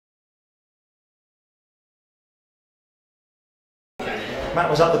Matt,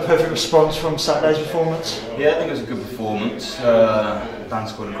 was that the perfect response from Saturday's performance? Yeah, I think it was a good performance. Dan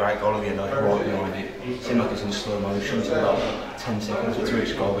scored a great goal at the end, right behind it. It seemed like it's in slow motion, it's about 10 seconds to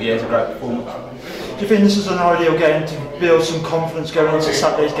each goal, but yeah, it's a great performance. Do you think this is an ideal game to build some confidence going into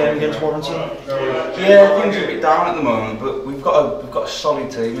Saturday's game against Warrington? Yeah, things are a bit down at the moment, but we've got a solid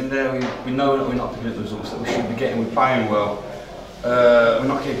team in there. We know that we're not picking up the results that we should be getting. We're playing well. We're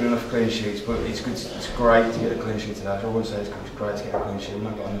not keeping enough clean sheets, but it's good. It's great to get a clean sheet today. I wouldn't say it's great to get a clean sheet. We've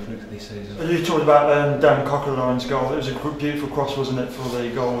not got enough this season. You talked about Dan Coqueline's goal. It was a beautiful cross, wasn't it, for the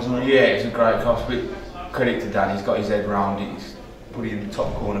goal, wasn't it? Yeah, it's a great cross. But credit to Dan, he's got his head round it. He's put it in the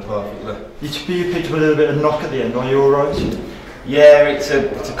top corner perfectly. You picked up a little bit of knock at the end. Are you all right? Yeah, it's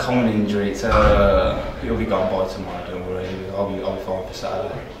a common injury. It'll be gone by tomorrow. Don't worry. I'll be fine for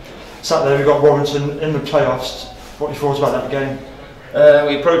Saturday. Saturday we've got Warrington in the playoffs. What are your thoughts about that game?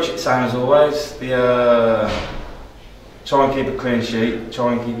 We approach it the same as always. Try and keep a clean sheet.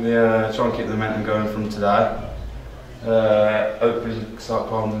 Try and keep the momentum going from today. Hopefully start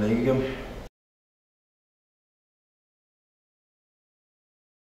climbing the league again.